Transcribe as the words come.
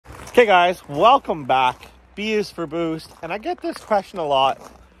Okay guys, welcome back. B is for Boost. And I get this question a lot.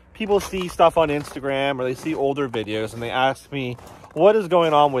 People see stuff on Instagram or they see older videos and they ask me, what is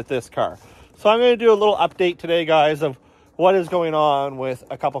going on with this car? So I'm going to do a little update today, guys, of what is going on with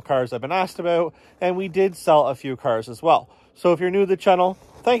a couple cars I've been asked about. And we did sell a few cars as well. So if you're new to the channel,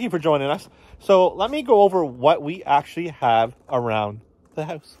 thank you for joining us. So let me go over what we actually have around the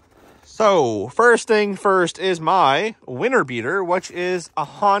house. So first thing first is my winter beater, which is a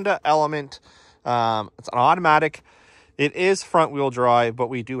Honda Element. It's an automatic. It is front wheel drive, but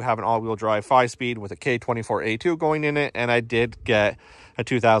we do have an all wheel drive 5-speed with a K24A2 going in it. And I did get a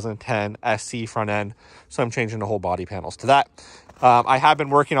 2010 SC front end. So I'm changing the whole body panels to that. I have been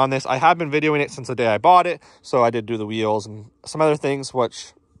working on this. I have been videoing it since the day I bought it. So I did do the wheels and some other things,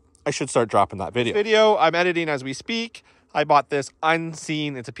 which I should start dropping that video. I'm editing as we speak. I bought this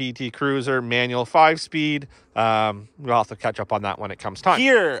unseen. It's a PT Cruiser manual 5-speed. We'll have to catch up on that when it comes time.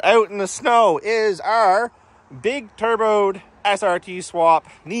 Here out in the snow is our big turboed SRT swap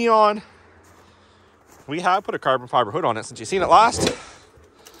Neon. We have put a carbon fiber hood on it since you've seen it last.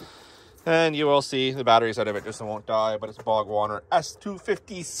 And you will see the batteries out of it just won't die, but it's a Bogwaner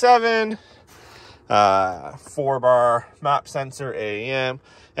S257. 4-bar map sensor AM.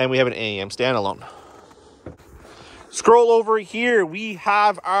 And we have an AM standalone. Scroll over here, we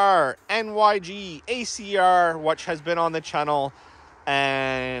have our NYG ACR, which has been on the channel,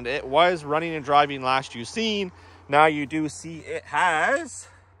 and it was running and driving last you've seen. Now you do see it has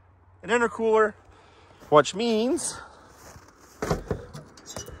an intercooler, which means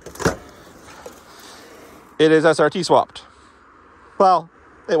it is SRT swapped. Well,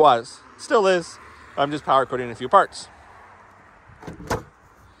 it was, still is. I'm just power coding a few parts.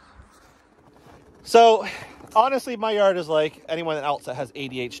 So honestly, my yard is like anyone else that has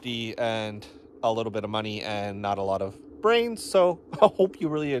ADHD and a little bit of money and not a lot of brains. So I hope you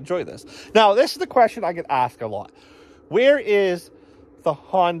really enjoy this. Now, this is the question I get asked a lot. Where is the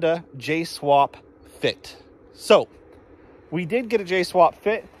Honda J-Swap Fit? So we did get a J-Swap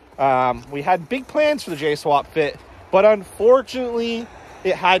Fit. We had big plans for the J-Swap Fit, but unfortunately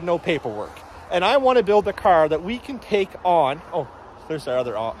it had no paperwork. And I want to build a car that we can take on. Oh, there's our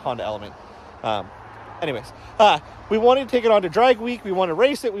other Honda Element. Anyways, we wanted to take it on to drag week. We want to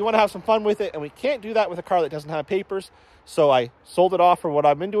race it. We want to have some fun with it. And we can't do that with a car that doesn't have papers. So I sold it off for what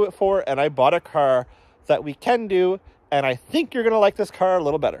I'm into it for. And I bought a car that we can do. And I think you're going to like this car a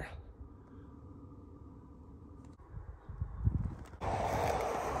little better.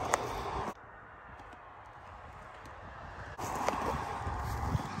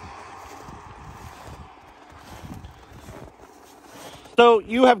 So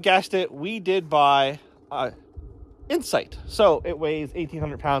you have guessed it. We did buy Insight. So it weighs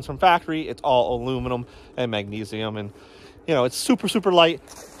 1,800 pounds from factory. It's all aluminum and magnesium, and you know, it's super, super light.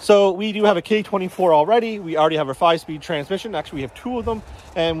 So we do have a K24 already. We already have a 5-speed transmission. Actually, we have 2 of them,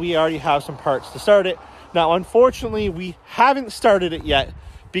 and we already have some parts to start it. Now, unfortunately, we haven't started it yet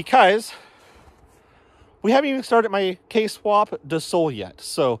because we haven't even started my K-Swap DeSoul yet.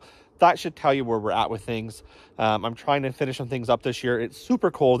 So that should tell you where we're at with things. I'm trying to finish some things up this year. It's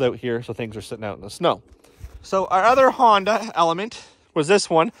super cold out here, so things are sitting out in the snow. So our other Honda Element was this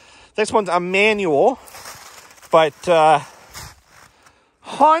one. This one's a manual, but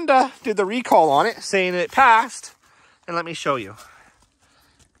Honda did the recall on it, saying it passed. And let me show you.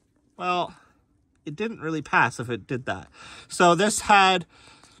 Well, it didn't really pass if it did that. So this had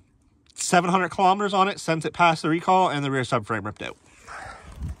 700 kilometers on it since it passed the recall, and the rear subframe ripped out.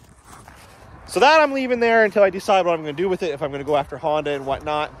 So that I'm leaving there until I decide what I'm going to do with it, if I'm going to go after Honda and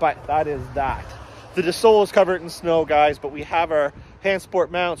whatnot. But that is that. The DeSoul is covered in snow, guys, but we have our hand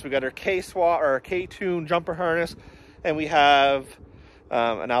sport mounts. We got our K-Swap or our K-Tune jumper harness, and we have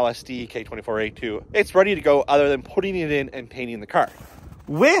an LSD K24A2. It's ready to go other than putting it in and painting the car.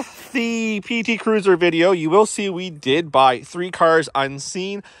 With the PT Cruiser video, you will see we did buy 3 cars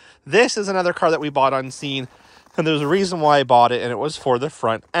unseen. This is another car that we bought unseen. And there's a reason why I bought it, and it was for the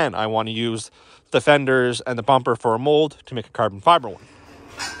front end. I want to use the fenders and the bumper for a mold to make a carbon fiber one.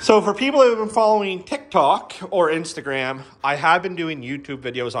 So for people who have been following TikTok or Instagram, I have been doing YouTube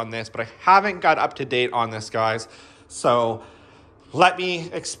videos on this, but I haven't got up to date on this, guys. So let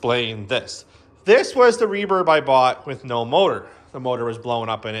me explain this. This was the Reverb I bought with no motor. The motor was blowing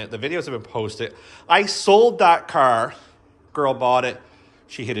up in it. The videos have been posted. I sold that car. Girl bought it.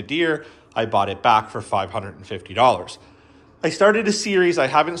 She hit a deer. I bought it back for $550. I started a series. I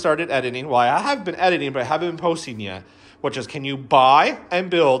haven't started editing. Well, I have been editing, but I haven't been posting yet, which is, can you buy and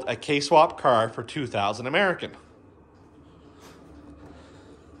build a K-Swap car for $2,000 American?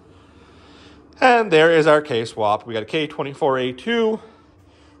 And there is our K-Swap. We got a K24A2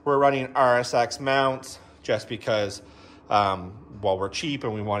 we're running RSX mounts just because, well, we're cheap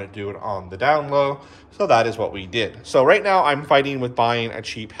and we want to do it on the down low. So that is what we did. So right now I'm fighting with buying a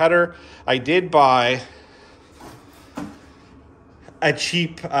cheap header. I did buy a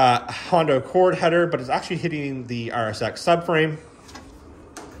cheap Honda Accord header, but it's actually hitting the RSX subframe.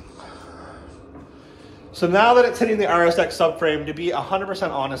 So now that it's hitting the RSX subframe, to be 100%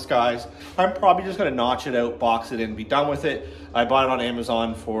 honest, guys, I'm probably just going to notch it out, box it in, be done with it. I bought it on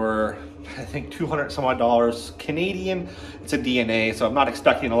Amazon for, I think, $200 some odd Canadian. It's a DNA, so I'm not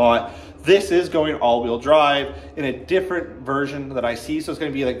expecting a lot. This is going all-wheel drive in a different version that I see. So it's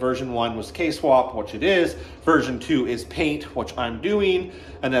going to be like version 1 was K-swap, which it is. Version 2 is paint, which I'm doing.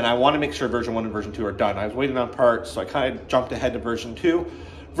 And then I want to make sure version 1 and version 2 are done. I was waiting on parts, so I kind of jumped ahead to version 2.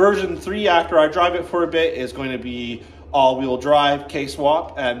 Version 3, after I drive it for a bit, is going to be all-wheel drive,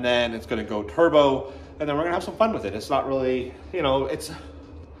 K-swap, and then it's going to go turbo, and then we're going to have some fun with it. It's not really, you know, it's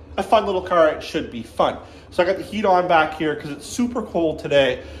a fun little car. It should be fun. So I got the heat on back here because it's super cold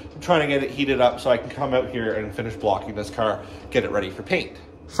today. I'm trying to get it heated up so I can come out here and finish blocking this car, get it ready for paint.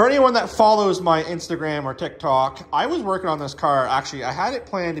 For anyone that follows my Instagram or TikTok, I was working on this car. Actually, I had it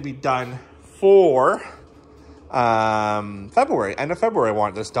planned to be done for February, end of February. I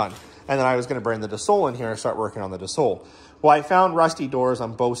wanted this done, and then I was going to bring the Dassault in here and start working on the Dassault. Well, I found rusty doors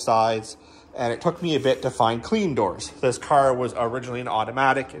on both sides, and it took me a bit to find clean doors. This car was originally an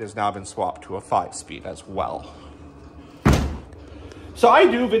automatic. It has now been swapped to a 5-speed as well. So I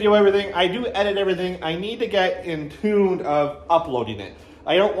do video everything. I do edit everything. I need to get in tune of uploading it.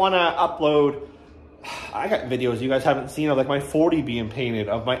 I don't want to upload. I got videos you guys haven't seen of like my 40 being painted,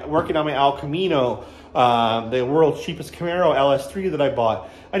 of my working on my El Camino, the world's cheapest Camaro LS3 that I bought.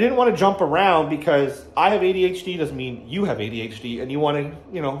 I didn't want to jump around because I have ADHD, doesn't mean you have ADHD, and you want to,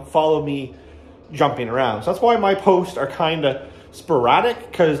 you know, follow me jumping around. So that's why my posts are kind of sporadic,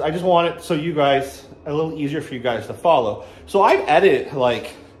 because I just want it so you guys, a little easier for you guys to follow. So I've edited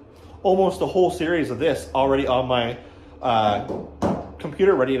like almost a whole series of this already on my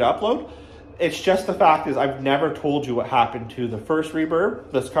computer, ready to upload. It's just the fact is I've never told you what happened to the first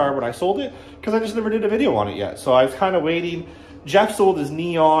Reverb, this car, when I sold it, because I just never did a video on it yet. So I was kind of waiting. Jeff sold his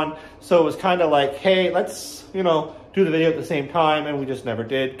Neon, so it was kind of like, hey, let's, you know, do the video at the same time, and we just never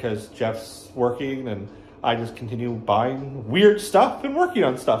did because Jeff's working and I just continue buying weird stuff and working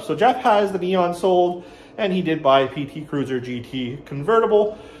on stuff. So Jeff has the Neon sold, and he did buy a PT Cruiser GT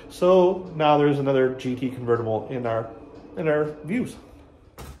convertible. So now there's another GT convertible in our views.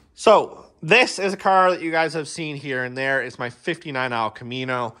 So this is a car that you guys have seen here and there. It's my 59 El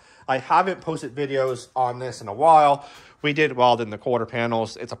Camino. I haven't posted videos on this in a while. We did weld in the quarter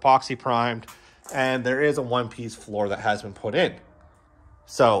panels. It's epoxy primed, and there is a one-piece floor that has been put in.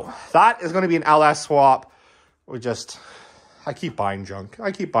 So that is going to be an LS swap. I keep buying junk.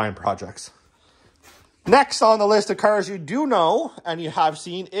 I keep buying projects. Next on the list of cars you do know and you have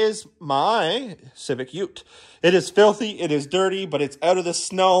seen is my Civic Ute. It is filthy, it is dirty, but it's out of the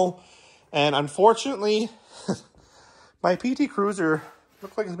snow. And unfortunately, my PT Cruiser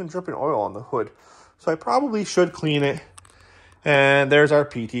looks like it's been dripping oil on the hood. So I probably should clean it. And there's our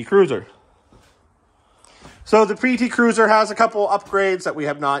PT Cruiser. So the PT Cruiser has a couple upgrades that we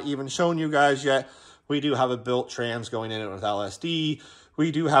have not even shown you guys yet. We do have a built trans going in it with LSD.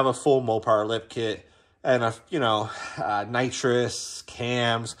 We do have a full Mopar lip kit and nitrous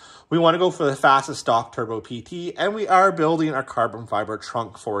cams. We want to go for the fastest stock turbo PT, and we are building our carbon fiber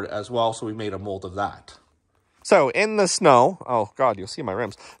trunk for it as well. So we made a mold of that. So in the snow, oh God, you'll see my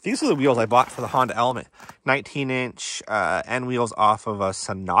rims. These are the wheels I bought for the Honda Element, 19-inch end wheels off of a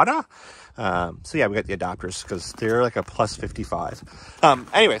Sonata. So yeah, we got the adapters because they're like a plus 55.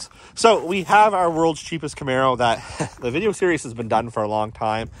 Anyways, so we have our world's cheapest Camaro that the video series has been done for a long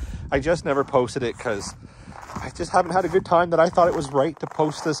time. I just never posted it because I just haven't had a good time that I thought it was right to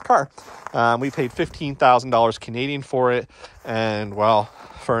post this car. We paid $15,000 Canadian for it. And well,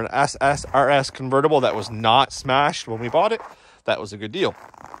 for an SSRS convertible that was not smashed when we bought it, that was a good deal.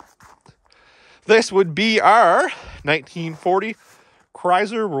 This would be our 1940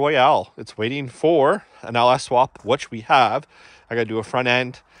 Chrysler Royale. It's waiting for an LS swap, which we have. I got to do a front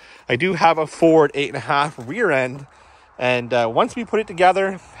end. I do have a Ford 8.5 rear end. And once we put it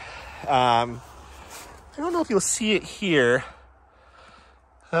together, I don't know if you'll see it here.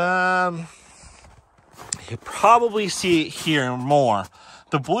 You probably see it here more.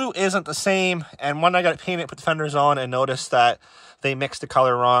 The blue isn't the same. And when I got it painted, put the fenders on and noticed that they mixed the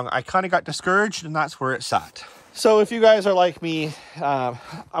color wrong, I kind of got discouraged, and that's where it sat. So if you guys are like me,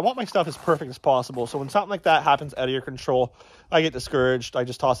 I want my stuff as perfect as possible. So when something like that happens out of your control, I get discouraged. I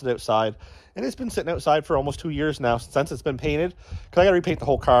just toss it outside. And it's been sitting outside for almost 2 years now since it's been painted. Because I got to repaint the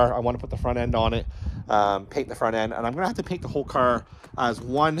whole car. I want to put the front end on it, paint the front end. And I'm going to have to paint the whole car as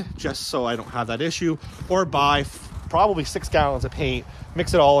one just so I don't have that issue. Or buy probably 6 gallons of paint,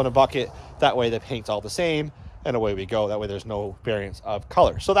 mix it all in a bucket. That way the paint's all the same. And away we go. That way there's no variance of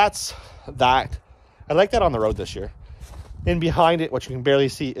color. So that's that. I like that on the road this year. And behind it, what you can barely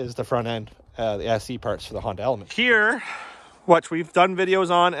see is the front end, the SE parts for the Honda Element. Here, which we've done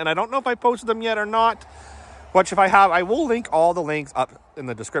videos on, and I don't know if I posted them yet or not. Which if I have, I will link all the links up in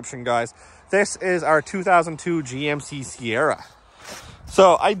the description, guys. This is our 2002 GMC Sierra.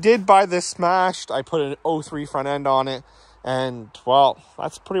 So I did buy this smashed. I put an 03 front end on it. And, well,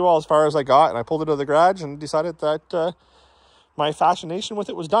 that's pretty well as far as I got. And I pulled it to the garage and decided that my fascination with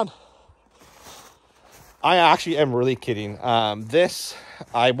it was done. I actually am really kidding. I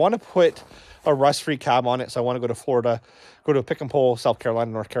want to put a rust-free cab on it. So I want to go to Florida, go to Pick and Pull, South Carolina,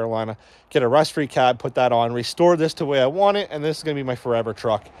 North Carolina, get a rust-free cab, put that on, restore this to the way I want it. And this is going to be my forever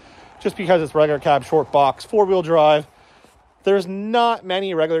truck. Just because it's regular cab, short box, 4-wheel drive. There's not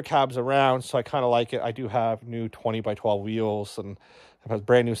many regular cabs around, so I kind of like it. I do have new 20x12 wheels and I have a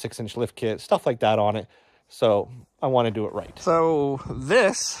brand new 6-inch lift kit, stuff like that on it. So I want to do it right. So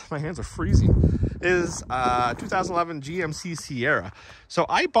this, my hands are freezing, is 2011 GMC Sierra. So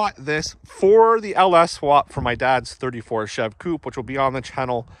I bought this for the LS swap for my dad's 34 Chev Coupe, which will be on the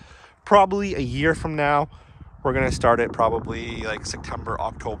channel probably a year from now. We're going to start it probably like September,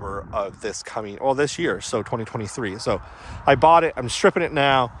 October of this year, so 2023. So I bought it, I'm stripping it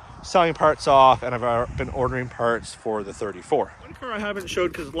now, selling parts off, and I've been ordering parts for the 34. One car I haven't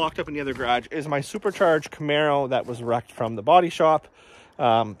showed because it's locked up in the other garage is my supercharged Camaro that was wrecked from the body shop.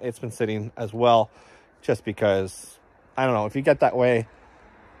 It's been sitting as well, just because, I don't know, if you get that way,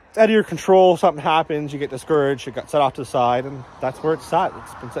 it's out of your control, something happens, you get discouraged, it got set off to the side, and that's where it's sat.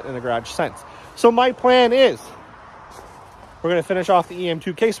 It's been sitting in the garage since. So my plan is, we're going to finish off the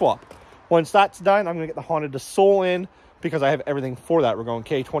EM2 K-swap. Once that's done, I'm going to get the Honda Soul in, because I have everything for that. We're going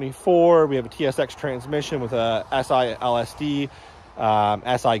K24, we have a TSX transmission with a SI LSD,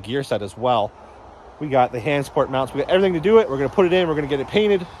 SI gear set as well. We got the hand support mounts, we got everything to do it. We're going to put it in, we're going to get it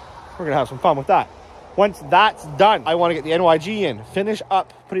painted, we're going to have some fun with that. Once that's done, I want to get the NYG in, finish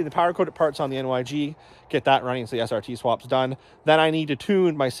up putting the power-coated parts on the NYG, get that running so the SRT swap's done. Then I need to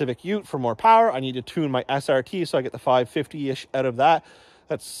tune my Civic Ute for more power. I need to tune my SRT so I get the 550-ish out of that.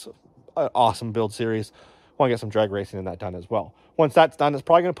 That's an awesome build series. Want to get some drag racing in that done as well. Once that's done, it's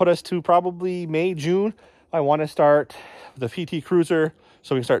probably going to put us to probably May, June. I want to start the PT Cruiser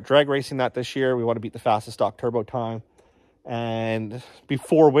so we can start drag racing that this year. We want to beat the fastest stock turbo time. And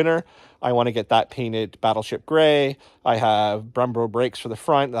before winter, I want to get that painted Battleship Gray. I have Brembo brakes for the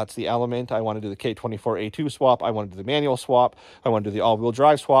front. That's the Element. I want to do the K24A2 swap. I want to do the manual swap. I want to do the all-wheel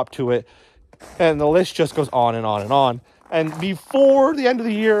drive swap to it. And the list just goes on and on and on. And before the end of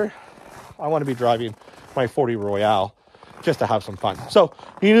the year, I want to be driving my 40 Royale just to have some fun. So,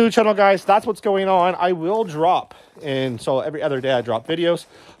 new to the channel, guys, that's what's going on. I will drop, and so every other day I drop videos.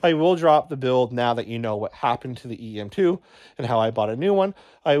 I will drop the build now that you know what happened to the EM2 and how I bought a new one.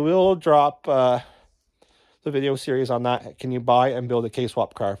 I will drop the video series on that. Can you buy and build a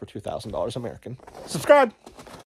K-swap car for $2,000 American? Subscribe!